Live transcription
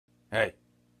Hey,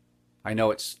 I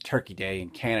know it's Turkey Day in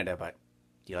Canada, but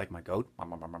do you like my goat?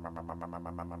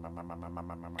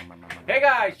 Hey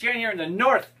guys, Jan here in the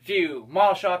Northview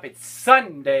Mall Shop. It's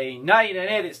Sunday night and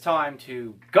it is time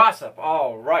to gossip.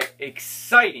 Alright,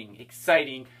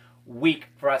 exciting week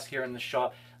for us here in the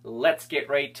shop. Let's get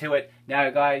right to it. Now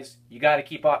guys, you got to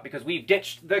keep up because we've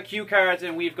ditched the cue cards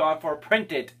and we've gone for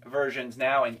printed versions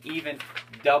now and even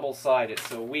double-sided.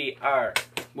 So we are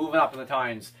moving up in the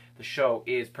times. The show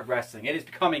is progressing. It is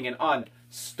becoming an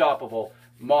unstoppable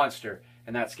monster,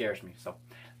 and that scares me. So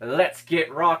let's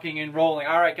get rocking and rolling.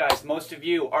 All right, guys, most of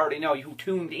you already know who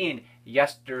tuned in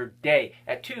yesterday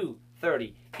at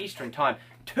 2:30 Eastern Time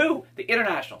to the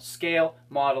International Scale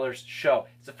Modelers Show.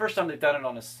 It's the first time they've done it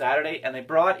on a Saturday, and they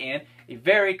brought in a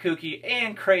very kooky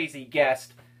and crazy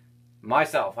guest,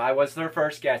 myself. I was their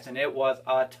first guest, and it was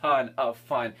a ton of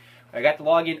fun. I got to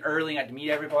log in early, got to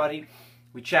meet everybody.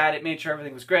 We chatted, made sure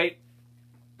everything was great.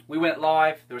 We went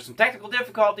live. There were some technical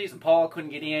difficulties, and Paul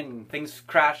couldn't get in, and things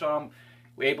crashed on him.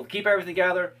 We were able to keep everything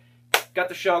together, got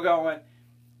the show going,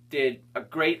 did a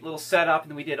great little setup,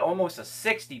 and then we did almost a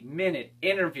 60-minute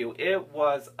interview. It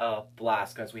was a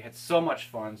blast, guys. We had so much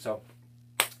fun. So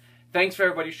thanks for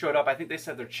everybody who showed up. I think they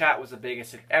said their chat was the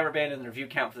biggest it's ever been, and the view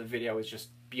count for the video is just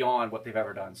beyond what they've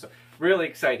ever done. So really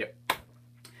excited.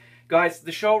 Guys,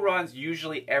 the show runs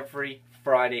usually every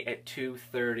Friday at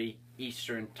 2:30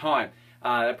 Eastern Time.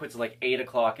 That puts it like 8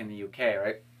 o'clock in the UK,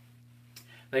 right?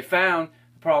 They found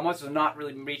the problem was not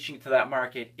really reaching to that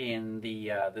market in the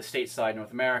stateside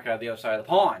North America, the other side of the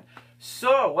pond.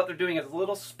 So what they're doing as a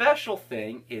little special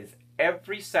thing is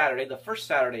every Saturday, the first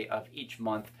Saturday of each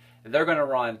month, they're going to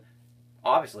run,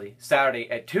 obviously,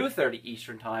 Saturday at 2:30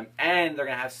 Eastern Time, and they're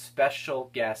going to have special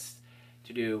guests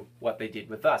to do what they did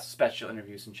with us, special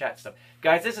interviews and chat stuff.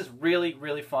 Guys, this is really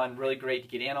fun, really great to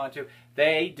get in onto.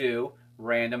 They do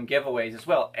random giveaways as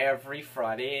well every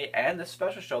Friday, and the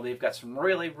special show, they've got some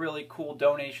really cool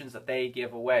donations that they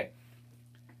give away.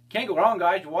 Can't go wrong,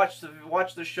 guys. You watch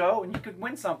the show and you could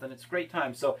win something. It's a great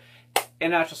time. So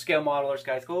International Scale Modelers,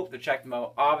 guys, go to check them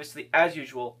out. Obviously, as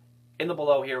usual, in the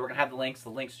below here, we're going to have the links. The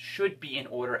links should be in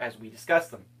order as we discuss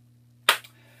them.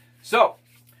 So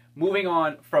moving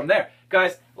on from there.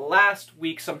 Guys, last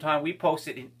week sometime we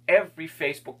posted in every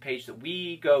Facebook page that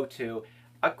we go to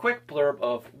a quick blurb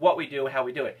of what we do, how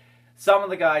we do it. Some of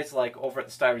the guys like over at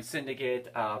the Styrene Syndicate,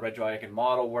 Red Dragon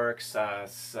Model Works,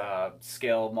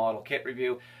 Scale Model Kit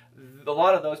Review, a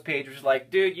lot of those pages are like,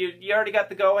 dude, you already got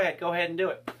the go ahead and do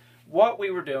it. What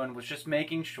we were doing was just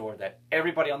making sure that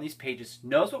everybody on these pages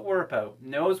knows what we're about,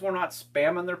 knows we're not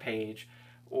spamming their page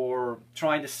or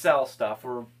trying to sell stuff.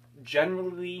 We're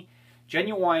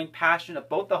genuine passion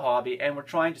about the hobby, and we're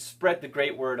trying to spread the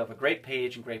great word of a great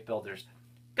page and great builders.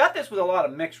 Got this with a lot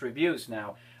of mixed reviews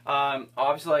now.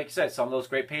 Obviously, like I said, some of those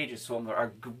great pages, some of our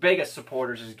biggest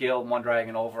supporters is Gil and One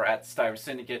Dragon over at Styrene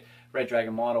Syndicate, Red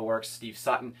Dragon Model Works, Steve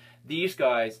Sutton. These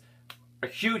guys are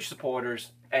huge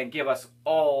supporters and give us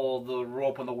all the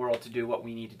rope in the world to do what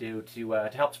we need to do to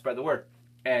help spread the word.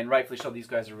 And rightfully so, these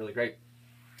guys are really great.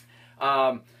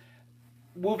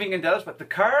 Moving into others, but the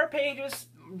car pages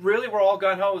really were all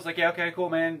gun-ho. It was like, yeah, okay, cool,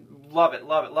 man. Love it.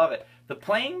 The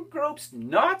playing groups,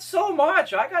 not so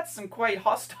much. I got some quite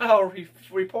hostile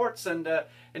reports and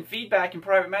feedback and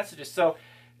private messages. So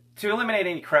to eliminate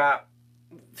any crap,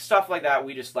 stuff like that,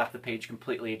 we just left the page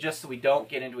completely, just so we don't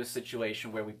get into a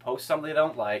situation where we post something they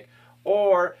don't like,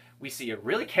 or we see a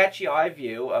really catchy eye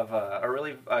view of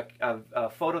a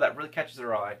photo that really catches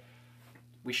their eye.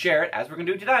 We share it, as we're going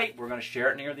to do tonight. We're going to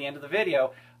share it near the end of the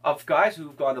video, of guys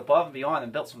who've gone above and beyond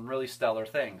and built some really stellar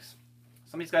things.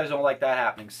 Some of these guys don't like that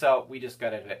happening, so we just got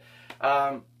to do it.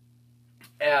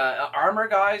 Armor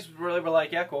guys really were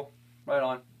like, yeah, cool, right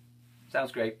on,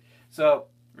 sounds great. So,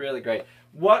 really great.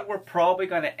 What we're probably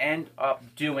going to end up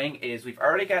doing is, we've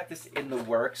already got this in the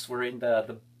works. We're in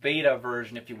the beta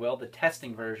version, if you will, the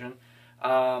testing version. We're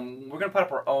going to put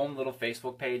up our own little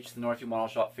Facebook page, the Northview Model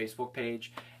Shop Facebook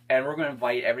page. And we're going to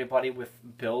invite everybody with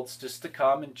builds just to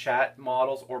come and chat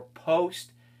models or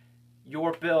post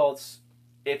your builds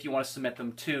if you want to submit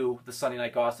them to the Sunday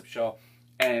Night Gossip Show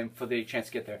and for the chance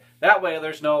to get there. That way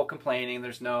there's no complaining,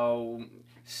 there's no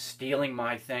stealing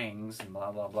my things and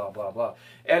blah, blah, blah, blah, blah.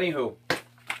 Anywho,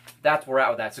 that's where we're at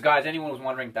with that. So guys, anyone was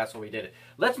wondering, that's what we did it.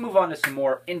 Let's move on to some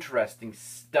more interesting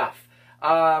stuff.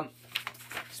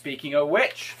 Speaking of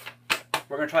which,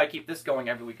 we're going to try to keep this going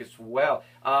every week as well.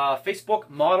 Facebook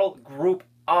Model Group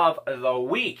of the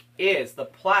Week is the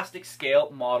Plastic Scale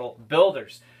Model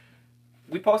Builders.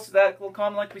 We posted that little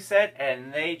comment like we said,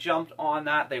 and they jumped on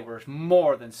that. They were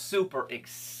more than super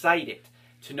excited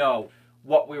to know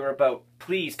what we were about,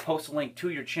 please post a link to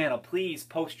your channel. Please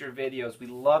post your videos. We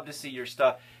love to see your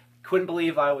stuff. Couldn't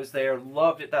believe I was there.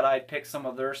 Loved it that I picked some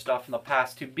of their stuff in the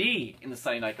past to be in the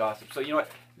Sunday Night Gossip. So you know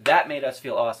what? That made us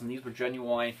feel awesome. These were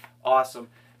genuine, awesome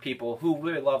people who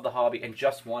really love the hobby and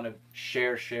just want to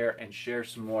share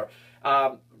some more.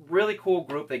 Really cool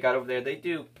group they got over there. They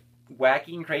do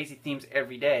wacky and crazy themes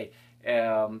every day,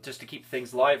 just to keep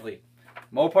things lively.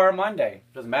 Mopar Monday.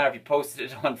 Doesn't matter if you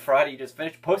posted it on Friday, you just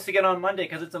finished. Post again on Monday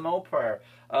because it's a Mopar.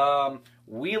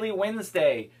 Wheelie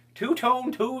Wednesday.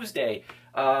 Two-Tone Tuesday.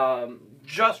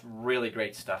 Just really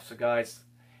great stuff. So guys,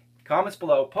 comments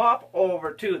below. Pop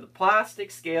over to the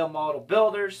Plastic Scale Model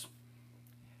Builders.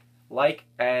 Like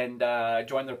and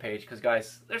join their page because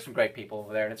guys, there's some great people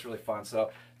over there and it's really fun.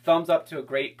 So thumbs up to a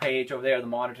great page over there. The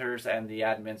monitors and the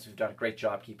admins who've done a great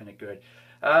job keeping it good.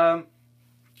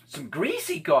 Some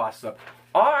greasy gossip.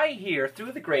 I hear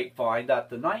through the grapevine that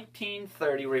the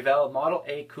 1930 Revell Model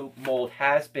A Coupe mold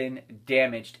has been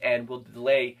damaged and will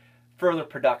delay further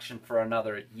production for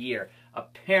another year.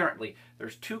 Apparently,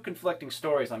 there's two conflicting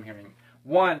stories I'm hearing.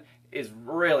 One is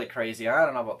really crazy. I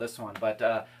don't know about this one,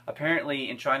 but apparently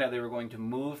in China they were going to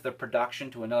move the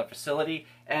production to another facility,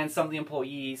 and some of the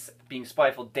employees, being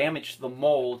spiteful, damaged the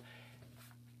mold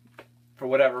for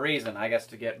whatever reason, I guess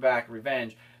to get back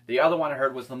revenge. The other one I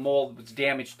heard was the mold was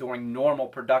damaged during normal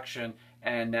production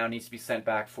and now needs to be sent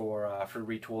back for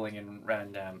retooling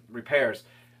and repairs.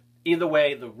 Either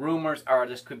way, the rumors are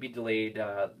this could be delayed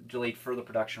further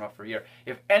production off for a year.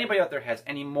 If anybody out there has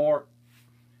any more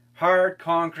hard,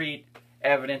 concrete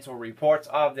evidence or reports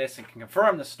of this and can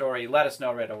confirm the story, let us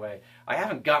know right away. I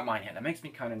haven't got mine yet. It makes me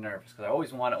kind of nervous because I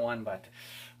always wanted one, but...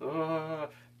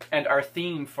 And our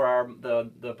theme for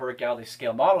the Burt Galley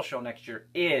Scale Model Show next year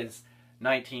is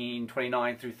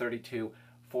 1929 through 32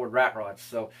 Ford rat rods.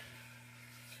 So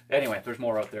anyway, if there's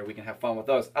more out there, we can have fun with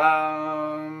those.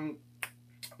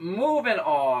 Moving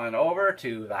on over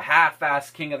to the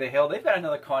Half-Ass King of the Hill. They've got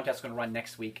another contest going to run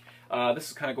next week. This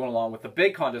is kind of going along with the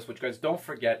big contest, which, guys, don't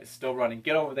forget, is still running.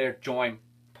 Get over there, join,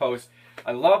 post.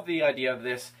 I love the idea of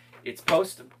this. It's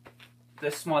post.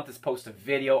 This month is post a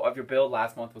video of your build.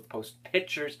 Last month was post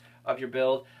pictures of your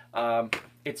build.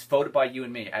 It's voted by you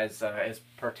and me. As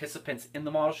participants in the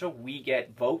model show, we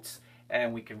get votes,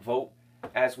 and we can vote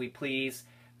as we please.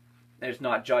 It's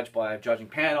not judged by a judging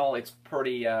panel. It's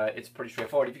pretty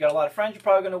straightforward. If you got a lot of friends, you're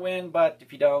probably going to win, but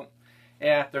if you don't,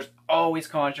 yeah, there's always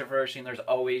controversy and there's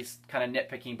always kind of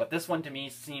nitpicking, but this one to me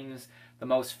seems the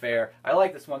most fair. I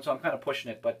like this one, so I'm kind of pushing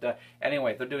it, but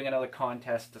anyway, they're doing another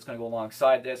contest that's going to go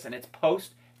alongside this, and it's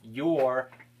post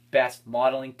your best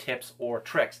modeling tips or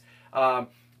tricks.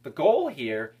 The goal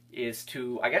here is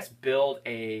to, I guess, build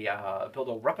a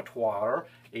repertoire,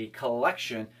 a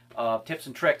collection of tips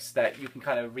and tricks that you can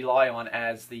kind of rely on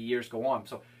as the years go on.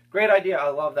 So, great idea. I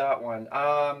love that one.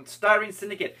 Styrene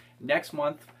Syndicate next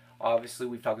month. Obviously,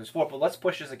 we've talked this before, but let's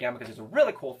push this again because it's a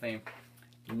really cool theme.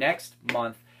 Next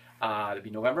month, it'll be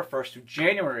November 1st to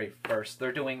January 1st.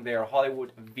 They're doing their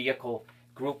Hollywood vehicle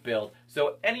group build.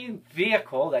 So any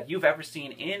vehicle that you've ever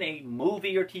seen in a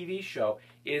movie or TV show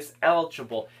is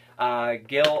eligible.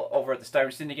 Gil over at the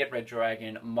Styrene Syndicate, Red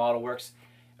Dragon Model Works,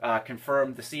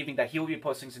 confirmed this evening that he will be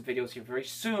posting some videos here very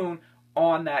soon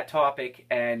on that topic,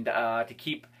 and to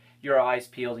keep your eyes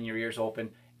peeled and your ears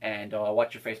open, and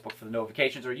watch your Facebook for the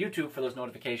notifications or YouTube for those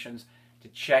notifications to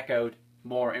check out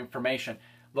more information.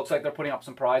 Looks like they're putting up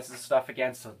some prizes and stuff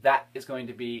again, so that is going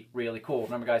to be really cool.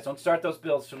 Remember, guys, don't start those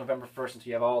builds till November 1st until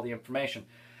you have all the information.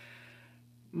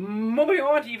 Moving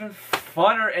on to even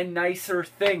funner and nicer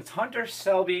things. Hunter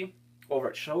Selby over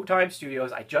at Showtime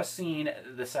Studios, I just seen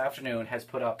this afternoon, has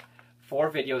put up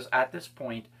 4 videos at this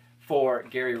point for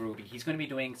Gary Ruby. He's going to be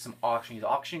doing some auction. He's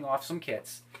auctioning off some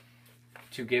kits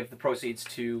to give the proceeds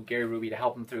to Gary Ruby to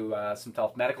help him through some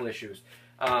tough medical issues.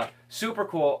 Super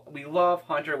cool. We love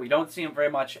Hunter. We don't see him very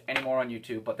much anymore on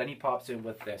YouTube, but then he pops in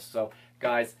with this. So,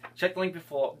 guys, check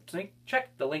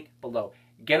the link below.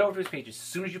 Get over to his page as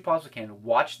soon as you possibly can.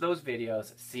 Watch those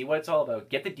videos. See what it's all about.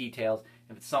 Get the details.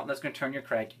 If it's something that's going to turn your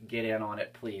crank, get in on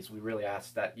it, please. We really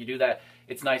ask that you do that.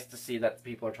 It's nice to see that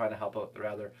people are trying to help out their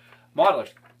other modelers.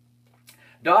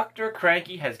 Dr.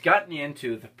 Cranky has gotten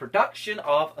into the production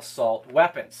of assault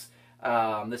weapons.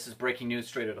 This is breaking news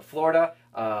straight out of Florida.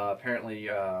 Apparently,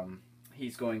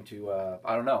 he's going to,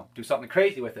 I don't know, do something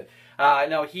crazy with it.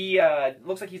 No, he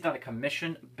looks like he's done a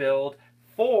commission build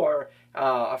for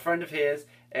a friend of his,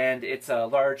 and it's a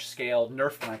large-scale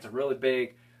Nerf gun. It's a really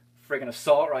big friggin'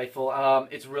 assault rifle.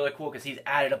 It's really cool because he's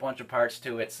added a bunch of parts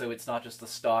to it, so it's not just a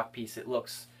stock piece. It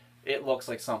looks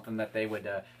like something that they would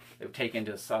take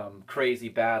into some crazy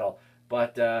battle.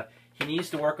 But he needs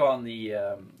to work on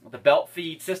the belt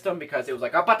feed system because it was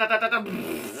like,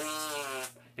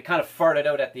 it kind of farted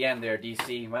out at the end there,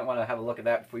 DC. You might want to have a look at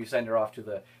that before you send her off to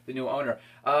the new owner.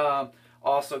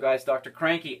 Also, guys, Dr.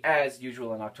 Cranky, as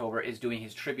usual in October, is doing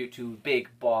his tribute to Big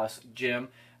Boss Jim.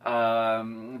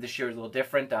 This year is a little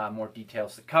different, more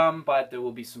details to come, but there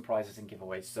will be some prizes and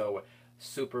giveaways, so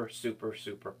super, super,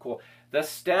 super cool. The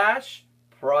Stash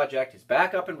project is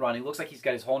back up and running. Looks like he's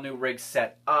got his whole new rig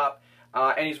set up,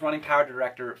 and he's running Power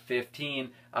Director 15.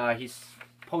 He's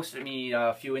posted me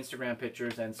a few Instagram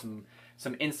pictures and some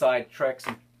inside tricks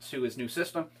to his new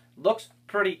system. Looks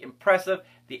pretty impressive.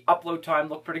 The upload time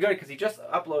looked pretty good because he just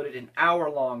uploaded an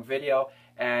hour-long video,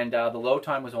 and the load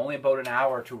time was only about an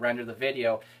hour to render the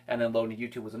video, and then loading to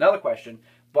YouTube was another question,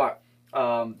 but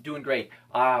doing great.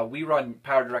 We run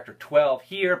Power Director 12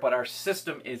 here, but our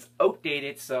system is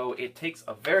outdated, so it takes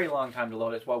a very long time to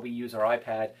load. That's why we use our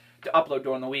iPad to upload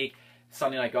during the week.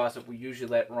 Sunday Night Gossip we usually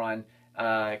let run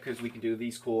because we can do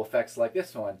these cool effects like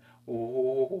this one.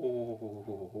 Ooh.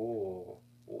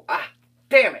 Ah,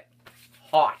 damn it!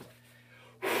 Hot.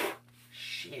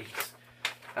 Jeez.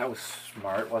 That was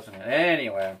smart, wasn't it?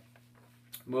 Anyway,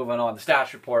 moving on. The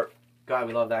Stash Report. God,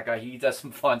 we love that guy. He does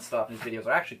some fun stuff. His videos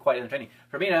are actually quite entertaining.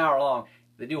 For being an hour long,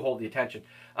 they do hold the attention.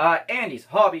 Andy's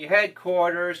Hobby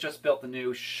Headquarters just built the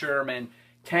new Sherman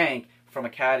tank from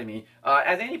Academy.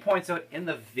 As Andy points out in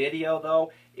the video,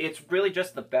 though, it's really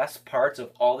just the best parts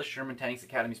of all the Sherman tanks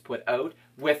Academy's put out,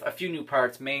 with a few new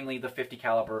parts, mainly the 50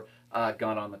 caliber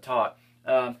gun on the top.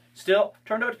 Still,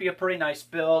 turned out to be a pretty nice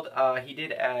build. He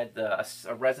did add a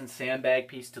resin sandbag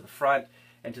piece to the front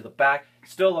and to the back.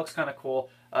 Still looks kind of cool.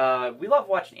 We love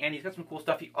watching Andy. He's got some cool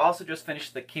stuff. He also just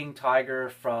finished the King Tiger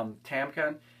from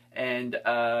Tamcon, and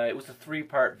it was a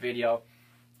 3-part video.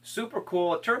 Super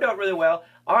cool. It turned out really well.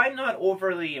 I'm not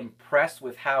overly impressed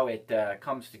with how it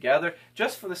comes together.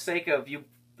 Just for the sake of you,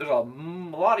 there's a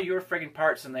lot of your friggin'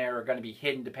 parts in there are going to be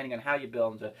hidden depending on how you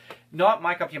build them. Not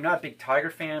my cup of tea. I'm not a big Tiger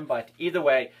fan, but either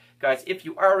way, guys, if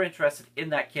you are interested in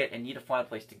that kit and need to find a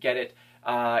place to get it,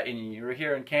 and you're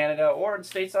here in Canada or in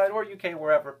stateside or UK,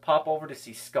 wherever, pop over to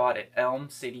see Scott at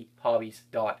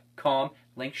elmcityhobbies.com.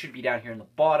 Link should be down here in the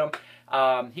bottom.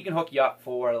 He can hook you up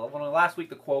for, last week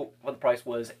the quote for the price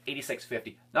was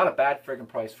 $86.50. Not a bad friggin'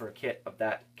 price for a kit of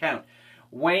that count.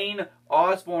 Wayne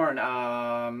Osborne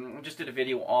just did a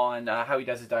video on how he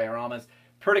does his dioramas.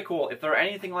 Pretty cool. If they're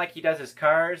anything like he does his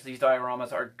cars, these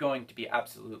dioramas are going to be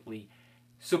absolutely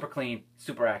super clean,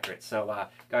 super accurate. So,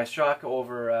 guys, pop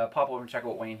over and check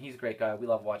out Wayne. He's a great guy. We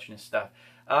love watching his stuff.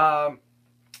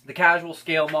 The casual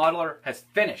scale modeler has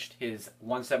finished his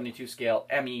 172 scale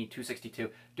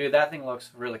ME262. Dude, that thing looks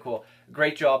really cool.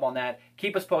 Great job on that.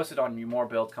 Keep us posted on more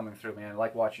builds coming through, man. I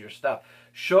like watching your stuff.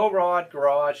 Show Rod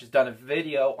Garage has done a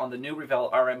video on the new Revell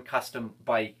RM custom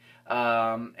bike.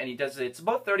 And he does it's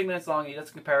about 30 minutes long. He does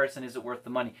a comparison. Is it worth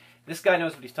the money? This guy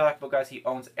knows what he's talking about, guys. He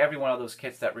owns every one of those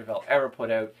kits that Revell ever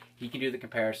put out. He can do the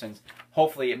comparisons.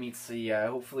 Hopefully it meets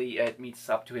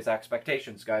up to his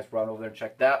expectations, guys. Run over there and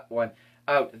check that one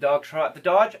out. The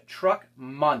Dodge Truck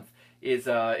Month is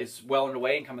well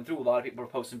underway and coming through. A lot of people are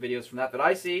posting videos from that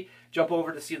I see. Jump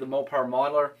over to see the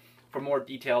Moparmodeler for more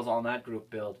details on that group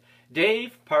build.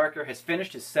 Dave Parker has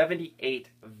finished his 78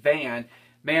 van.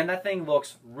 Man, that thing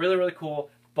looks really, really cool,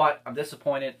 but I'm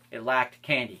disappointed it lacked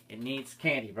candy. It needs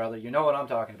candy, brother. You know what I'm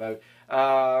talking about.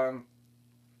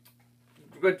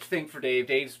 Good thing for Dave.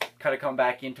 Dave's kind of come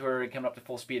back into her and coming up to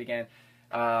full speed again.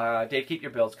 Dave, keep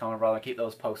your builds coming, brother. Keep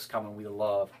those posts coming. We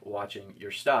love watching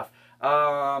your stuff.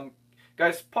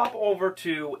 Guys, pop over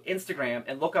to Instagram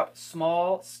and look up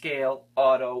Small Scale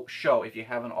Auto Show if you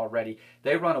haven't already.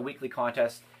 They run a weekly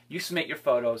contest. You submit your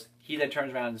photos. He then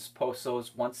turns around and posts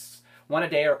those one a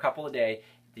day or a couple a day.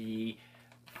 The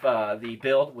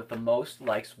build with the most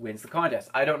likes wins the contest.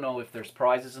 I don't know if there's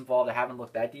prizes involved. I haven't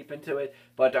looked that deep into it.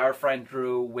 But our friend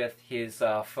Drew with his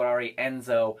Ferrari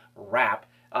Enzo wrap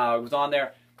was on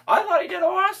there. I thought he did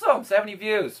awesome. 70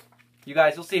 views. You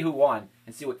guys, you'll see who won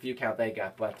and see what view count they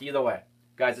got. But either way,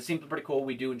 guys, it seems pretty cool.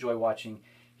 We do enjoy watching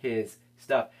his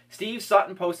stuff. Steve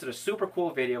Sutton posted a super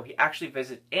cool video. He actually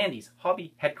visited Andy's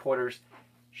Hobby Headquarters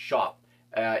shop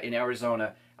in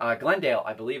Arizona. Glendale,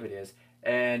 I believe it is.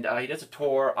 And he does a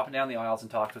tour up and down the aisles and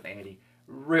talks with Andy.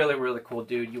 Really, really cool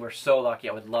dude. You are so lucky.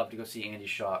 I would love to go see Andy's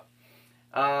shop.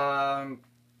 And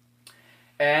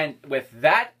with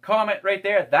that comment right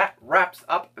there, that wraps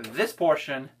up this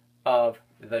portion of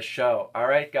the show. All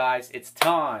right, guys, it's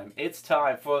time. It's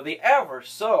time for the ever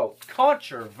so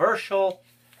controversial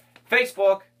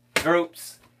Facebook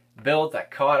groups builds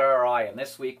that caught our eye. And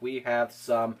this week we have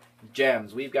some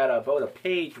gems. We've got about a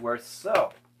page worth,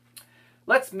 so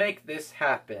let's make this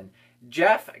happen.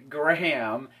 Jeff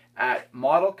Graham at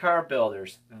Model Car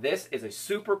Builders. This is a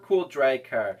super cool drag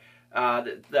car.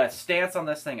 The stance on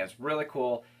this thing is really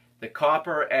cool. The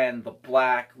copper and the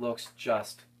black looks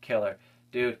just killer.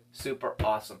 Dude, super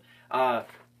awesome. Gotta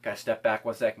step back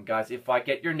 1 second, guys. If I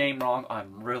get your name wrong,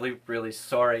 I'm really, really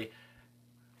sorry.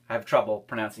 I have trouble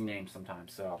pronouncing names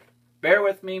sometimes, so bear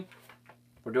with me.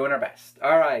 We're doing our best.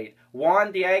 All right.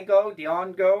 Juan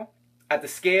Diongo at the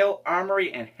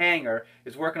ScaleArmory and Haayer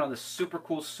is working on this super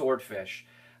cool swordfish.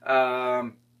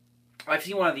 I've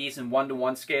seen one of these in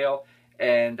 1:1 scale,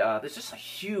 and there's just a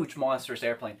huge monstrous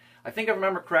airplane. I think I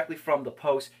remember correctly from the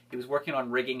post, he was working on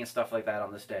rigging and stuff like that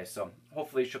on this day, so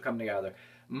hopefully it should come together.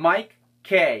 Mike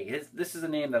K, this is a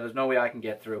name that there's no way I can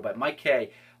get through, but Mike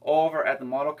K over at the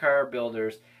Model Car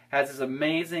Builders has this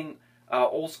amazing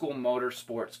old school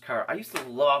motorsports car. I used to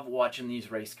love watching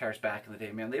these race cars back in the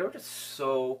day, man. They were just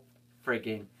so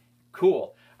friggin'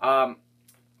 cool.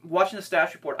 Watching the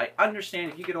stash report, I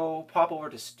understand if you could pop over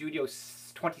to Studio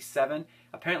 27,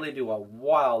 apparently they do a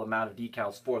wild amount of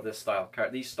decals for this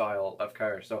style of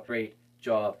cars. So great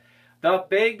job. The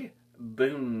Big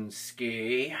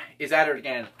Boonski is at it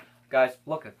again. Guys,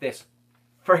 look at this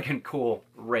friggin' cool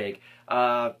rig.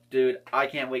 Dude, I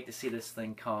can't wait to see this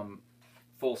thing come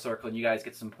full circle and you guys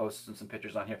get some posts and some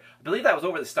pictures on here. I believe that was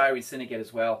over the Styrene Syndicate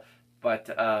as well. But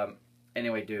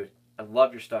anyway, dude, I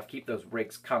love your stuff. Keep those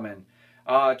rigs coming.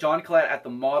 John Collette at the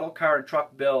Model Car and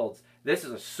Truck Builds. This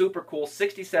is a super cool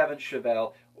 67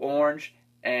 Chevelle, orange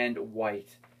and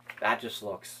white. That just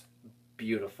looks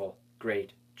beautiful.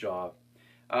 Great job.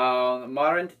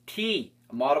 Modern T,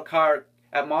 Model Car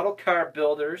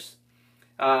Builders.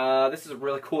 This is a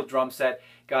really cool drum set.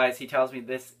 Guys, he tells me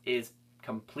this is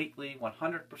completely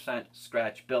 100%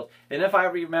 scratch built. And if I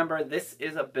remember, this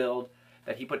is a build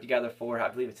that he put together for, I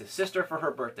believe it's his sister for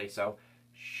her birthday. So,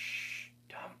 shh,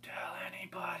 don't tell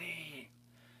anybody.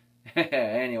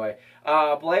 Anyway,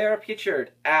 Blair Pitchard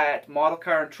at Model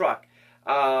Car and Truck.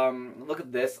 Look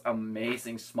at this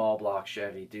amazing small block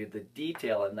Chevy, dude. The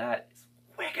detail in that is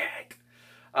wicked.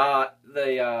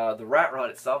 The rat rod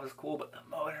itself is cool, but the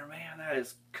motor, man, that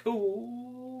is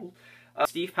cool.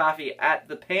 Steve Paffey at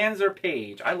the Panzer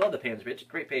page. I love the Panzer page. It's a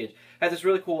great page. Has this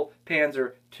really cool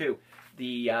Panzer too.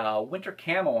 The winter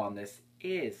camo on this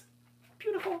is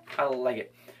beautiful. I like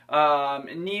it.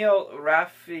 Neil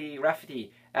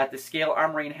Rafferty at the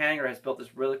ScaleArmory and Haayer has built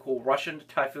this really cool Russian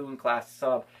Typhoon class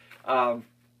sub.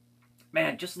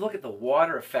 Man, just look at the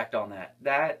water effect on that.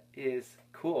 That is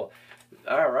cool.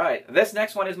 All right, this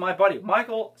next one is my buddy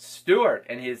Michael Stewart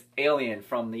and his Alien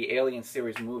from the Alien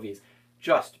series movies.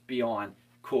 Just beyond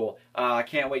cool. I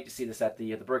can't wait to see this at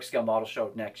the Brick Scale Model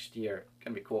Show next year.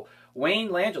 Gonna be cool. Wayne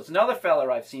Langels, another fella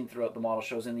I've seen throughout the model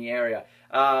shows in the area,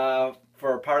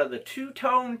 for part of the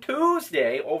Two-Tone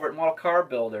Tuesday over at Model Car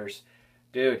Builders.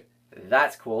 Dude,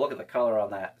 that's cool. Look at the color on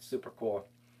that. Super cool.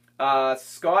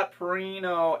 Scott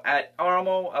Perino at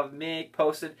Armo of MIG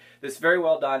posted this very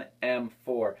well done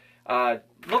M4.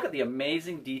 Look at the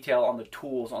amazing detail on the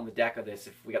tools on the deck of this,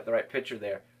 if we got the right picture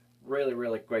there. Really,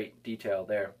 really great detail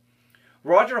there.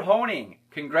 Roger Honing,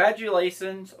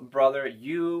 congratulations, brother.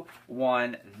 You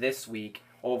won this week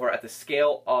over at the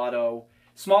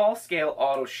Small Scale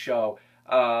Auto Show.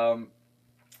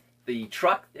 The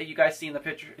truck that you guys see in the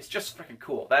picture is just freaking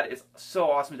cool. That is so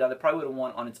awesome done. They probably would have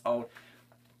won on its own.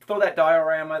 Throw that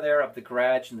diorama there of the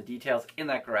garage, and the details in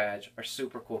that garage are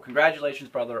super cool.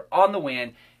 Congratulations, brother, on the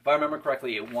win. If I remember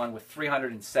correctly, it won with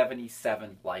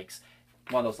 377 likes.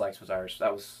 One of those likes was ours.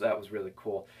 That was really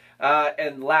cool.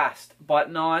 And last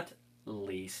but not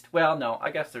least, well, no, I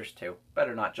guess there's two.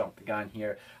 Better not jump the gun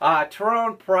here.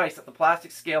 Tyrone Price at the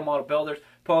Plastic Scale Model Builders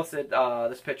posted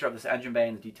this picture of this engine bay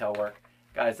and the detail work.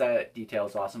 Guys, that detail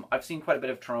is awesome. I've seen quite a bit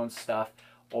of Tyrone's stuff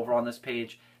over on this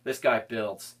page. This guy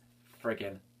builds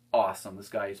friggin' awesome. This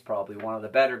guy is probably one of the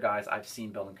better guys I've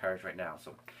seen building cars right now.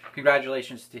 So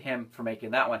congratulations to him for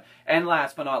making that one. And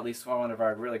last but not least, one of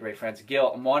our really great friends,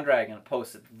 Gil Mondragon,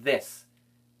 posted this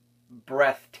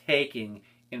breathtaking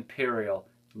Imperial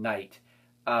Knight.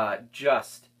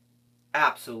 Just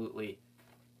absolutely,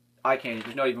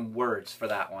 there's not even words for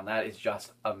that one. That is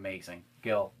just amazing.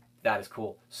 Gil, that is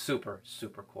cool. Super,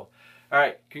 super cool. All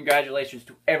right, congratulations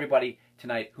to everybody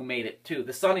tonight who made it to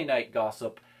the Sunday Night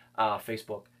Gossip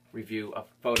Facebook review of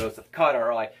photos that caught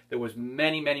our eye. There was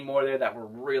many, many more there that were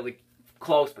really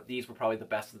close, but these were probably the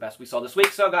best of the best we saw this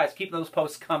week. So guys, keep those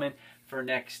posts coming for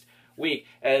next week.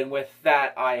 And with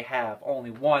that, I have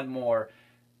only one more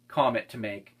comment to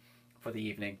make for the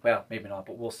evening. Well, maybe not,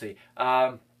 but we'll see.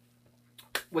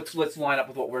 Let's line up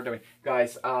with what we're doing.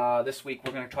 Guys, this week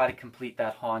we're going to try to complete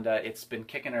that Honda. It's been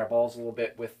kicking our balls a little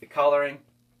bit with the coloring,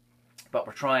 but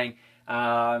we're trying.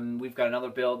 We've got another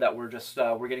build that we're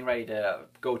getting ready to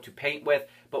go to paint with,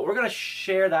 but we're going to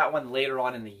share that one later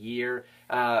on in the year,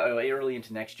 early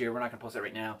into next year. We're not going to post it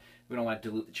right now. We don't want to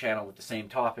dilute the channel with the same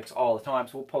topics all the time,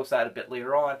 so we'll post that a bit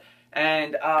later on.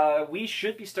 And we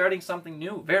should be starting something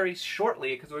new very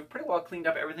shortly, because we've pretty well cleaned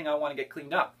up everything I want to get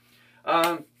cleaned up.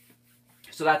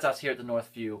 So that's us here at the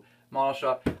Northview Model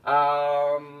Shop.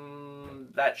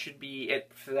 That should be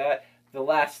it for that. The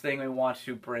last thing we want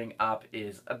to bring up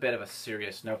is a bit of a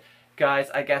serious note. Guys,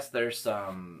 I guess there's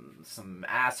some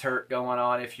ass hurt going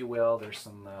on, if you will. There's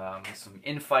some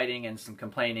infighting and some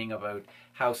complaining about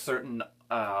how certain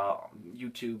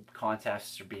YouTube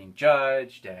contests are being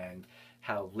judged and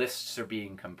how lists are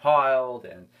being compiled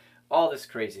and all this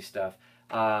crazy stuff.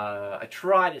 I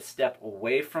try to step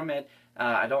away from it.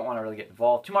 I don't want to really get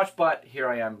involved too much, but here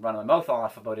I am running my mouth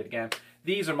off about it again.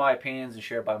 These are my opinions and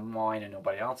shared by mine and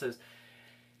nobody else's.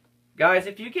 Guys,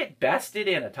 if you get bested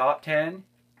in a top 10,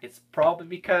 it's probably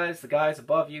because the guys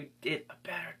above you did a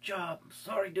better job. I'm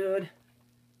sorry, dude.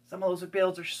 Some of those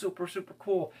builds are super, super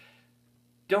cool.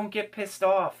 Don't get pissed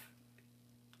off.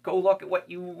 Go look at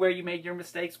where you made your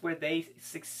mistakes, where they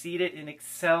succeeded and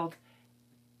excelled,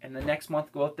 and the next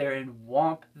month go out there and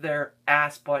whomp their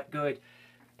ass butt good.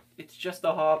 It's just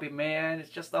a hobby, man. It's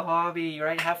just a hobby,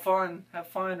 right? Have fun,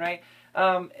 right?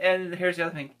 And here's the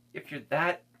other thing: if you're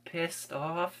that pissed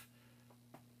off,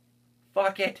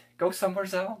 fuck it. Go somewhere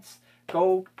else.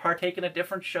 Go partake in a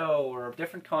different show or a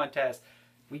different contest.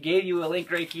 We gave you a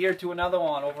link right here to another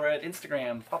one over at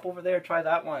Instagram. Pop over there, try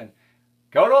that one.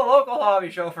 Go to a local hobby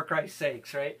show, for Christ's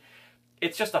sakes, right?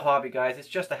 It's just a hobby, guys. It's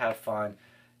just to have fun.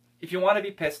 If you want to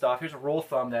be pissed off, here's a rule of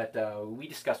thumb that we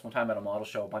discussed one time at a model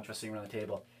show, a bunch of us sitting around the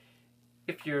table.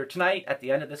 If you're tonight, at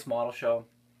the end of this model show,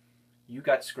 you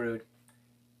got screwed,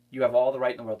 you have all the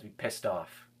right in the world to be pissed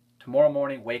off. Tomorrow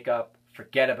morning, wake up,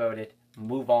 forget about it,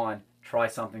 move on, try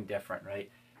something different,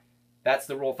 right? That's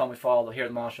the rule of thumb we follow here at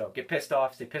the model show. Get pissed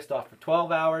off, stay pissed off for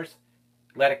 12 hours,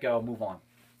 let it go, move on.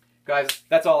 Guys,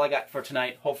 that's all I got for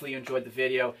tonight. Hopefully you enjoyed the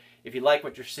video. If you like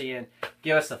what you're seeing,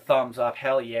 give us a thumbs up.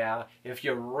 Hell yeah. If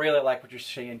you really like what you're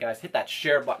seeing, guys, hit that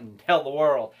share button. Tell the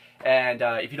world. And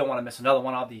if you don't want to miss another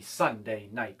one of these Sunday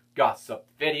night gossip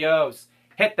videos,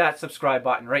 hit that subscribe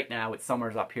button right now. It's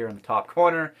somewhere up here in the top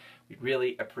corner. We'd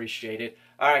really appreciate it.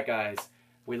 All right, guys.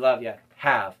 We love you.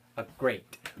 Have a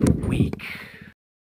great week.